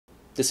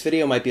This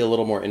video might be a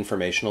little more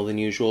informational than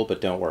usual,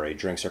 but don't worry,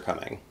 drinks are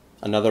coming.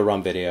 Another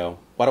rum video.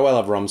 Why do I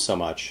love rum so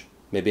much?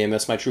 Maybe I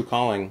miss my true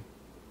calling.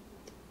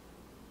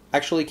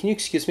 Actually, can you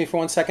excuse me for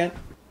 1 second?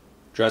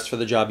 Dress for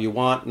the job you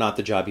want, not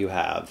the job you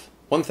have.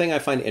 One thing I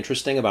find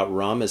interesting about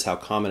rum is how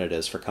common it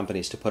is for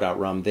companies to put out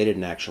rum they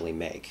didn't actually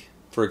make.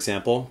 For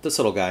example, this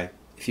little guy.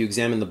 If you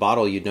examine the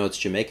bottle, you'd know it's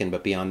Jamaican,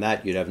 but beyond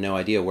that, you'd have no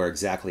idea where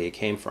exactly it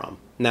came from.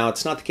 Now,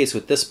 it's not the case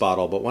with this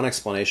bottle, but one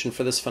explanation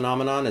for this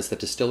phenomenon is that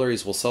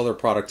distilleries will sell their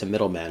product to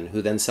middlemen, who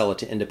then sell it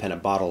to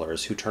independent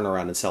bottlers, who turn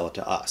around and sell it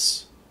to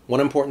us. One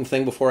important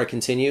thing before I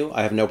continue,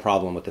 I have no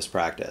problem with this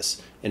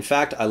practice. In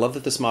fact, I love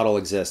that this model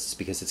exists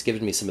because it's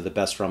given me some of the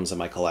best rums in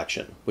my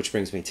collection, which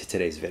brings me to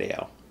today's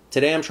video.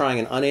 Today I'm trying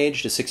an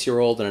unaged, a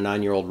 6-year-old, and a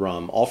 9-year-old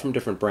rum, all from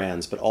different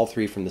brands, but all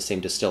three from the same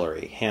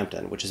distillery,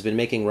 Hampden, which has been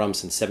making rum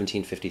since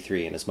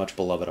 1753 and is much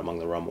beloved among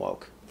the rum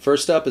woke.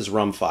 First up is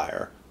Rum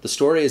Fire. The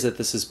story is that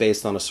this is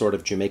based on a sort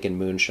of Jamaican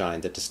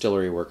moonshine that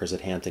distillery workers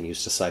at Hampden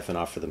used to siphon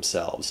off for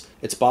themselves.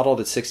 It's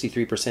bottled at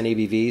 63%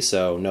 ABV,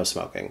 so no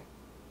smoking.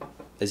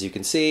 As you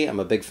can see,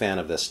 I'm a big fan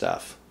of this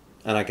stuff.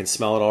 And I can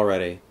smell it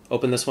already.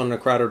 Open this one in a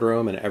crowded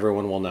room and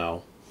everyone will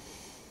know.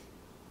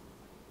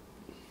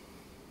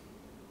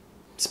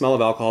 Smell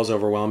of alcohol is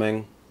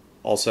overwhelming.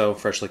 Also,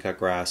 freshly cut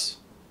grass.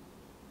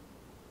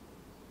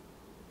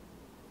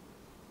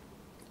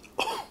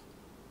 Oh,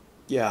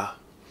 yeah,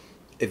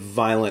 a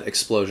violent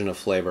explosion of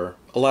flavor.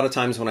 A lot of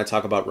times when I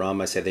talk about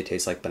rum, I say they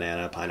taste like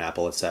banana,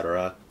 pineapple,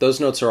 etc. Those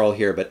notes are all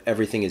here, but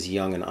everything is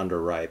young and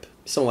underripe.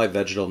 Some light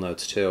vegetal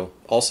notes too.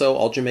 Also,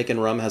 all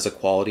Jamaican rum has a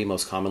quality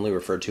most commonly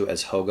referred to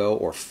as hogo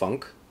or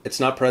funk. It's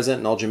not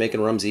present in all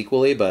Jamaican rums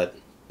equally, but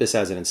this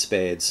has it in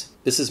spades.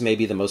 This is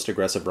maybe the most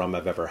aggressive rum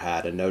I've ever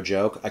had, and no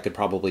joke, I could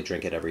probably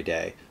drink it every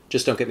day.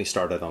 Just don't get me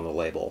started on the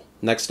label.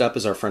 Next up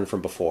is our friend from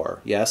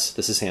before. Yes,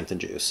 this is Hampden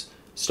Juice.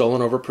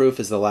 Stolen Overproof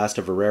is the last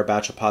of a rare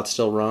batch of pot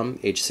still rum,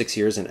 aged 6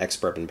 years in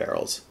ex-bourbon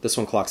barrels. This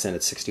one clocks in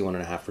at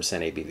 61.5%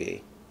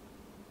 ABV.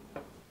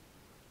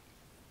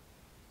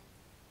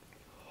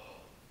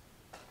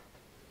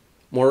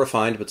 More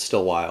refined, but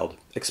still wild.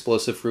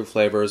 Explosive fruit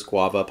flavors,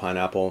 guava,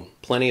 pineapple.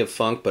 Plenty of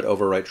funk, but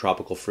overripe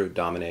tropical fruit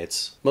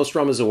dominates. Most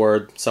rum is a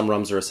word, some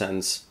rums are a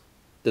sentence.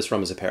 This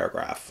rum is a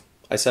paragraph.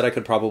 I said I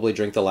could probably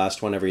drink the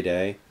last one every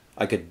day.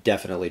 I could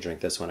definitely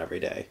drink this one every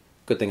day.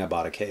 Good thing I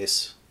bought a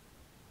case.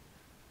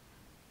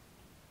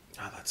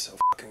 Oh, that's so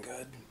fucking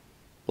good.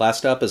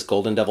 Last up is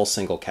Golden Devil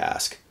Single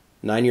Cask.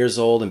 9 years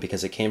old, and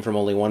because it came from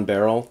only one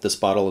barrel, this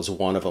bottle is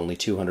one of only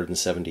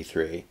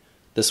 273.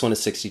 This one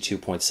is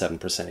 62.7%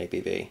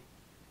 ABV.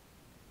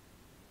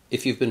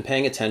 If you've been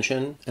paying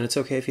attention, and it's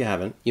okay if you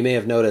haven't, you may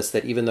have noticed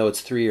that even though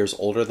it's 3 years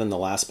older than the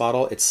last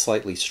bottle, it's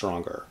slightly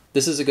stronger.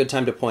 This is a good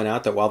time to point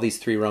out that while these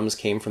three rums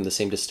came from the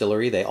same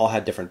distillery, they all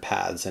had different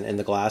paths, and in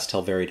the glass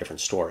tell very different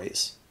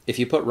stories. If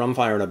you put Rum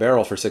Fire in a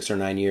barrel for 6 or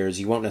 9 years,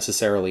 you won't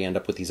necessarily end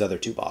up with these other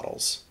two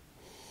bottles.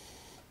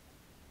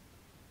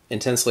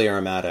 Intensely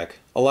aromatic.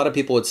 A lot of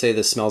people would say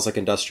this smells like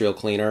industrial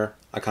cleaner.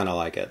 I kinda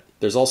like it.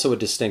 There's also a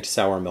distinct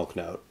sour milk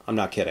note. I'm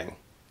not kidding.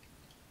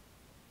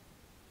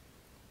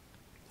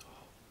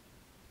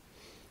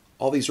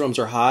 All these rums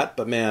are hot,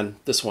 but man,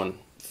 this one,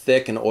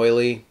 thick and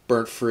oily,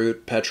 burnt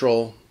fruit,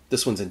 petrol.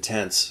 This one's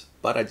intense,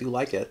 but I do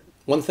like it.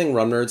 One thing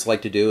rum nerds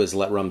like to do is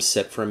let rum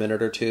sit for a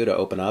minute or two to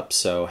open up,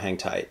 so hang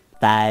tight.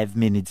 5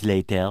 minutes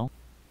later.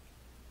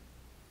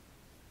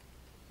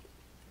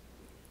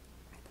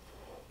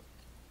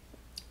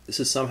 This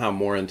is somehow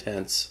more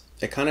intense.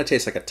 It kind of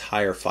tastes like a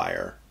tire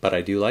fire, but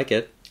I do like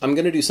it. I'm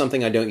going to do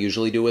something I don't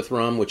usually do with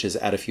rum, which is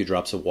add a few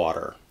drops of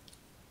water.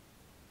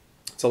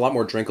 It's a lot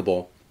more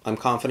drinkable. I'm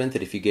confident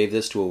that if you gave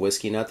this to a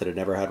whiskey nut that had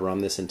never had rum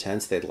this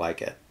intense, they'd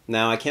like it.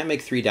 Now, I can't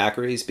make 3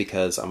 daiquiris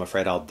because I'm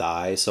afraid I'll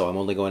die, so I'm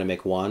only going to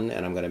make one,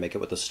 and I'm going to make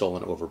it with a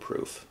Stolen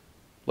Overproof.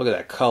 Look at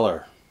that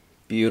color.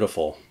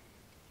 Beautiful.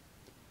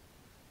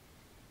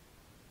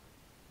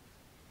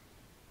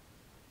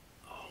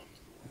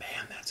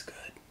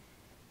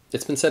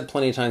 It's been said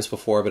plenty of times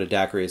before, but a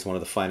daiquiri is one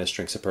of the finest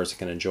drinks a person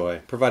can enjoy,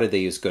 provided they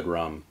use good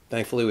rum.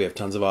 Thankfully, we have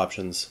tons of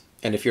options.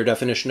 And if your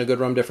definition of good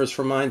rum differs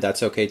from mine,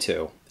 that's okay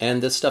too.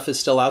 And this stuff is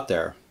still out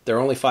there. There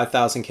are only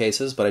 5,000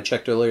 cases, but I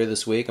checked earlier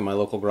this week and my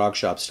local grog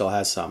shop still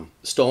has some.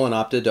 Stolen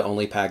opted to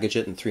only package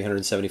it in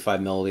 375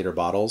 milliliter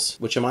bottles,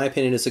 which in my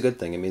opinion is a good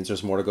thing. It means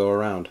there's more to go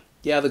around.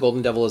 Yeah, the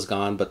Golden Devil is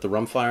gone, but the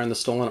Rum Fire and the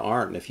Stolen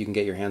aren't, and if you can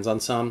get your hands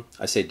on some,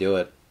 I say do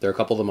it. They're a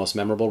couple of the most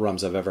memorable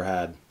rums I've ever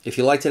had. If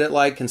you liked it at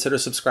like, consider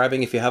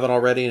subscribing if you haven't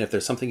already, and if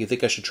there's something you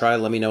think I should try,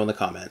 let me know in the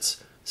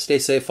comments. Stay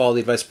safe, follow the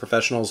advice of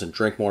professionals, and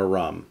drink more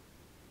rum.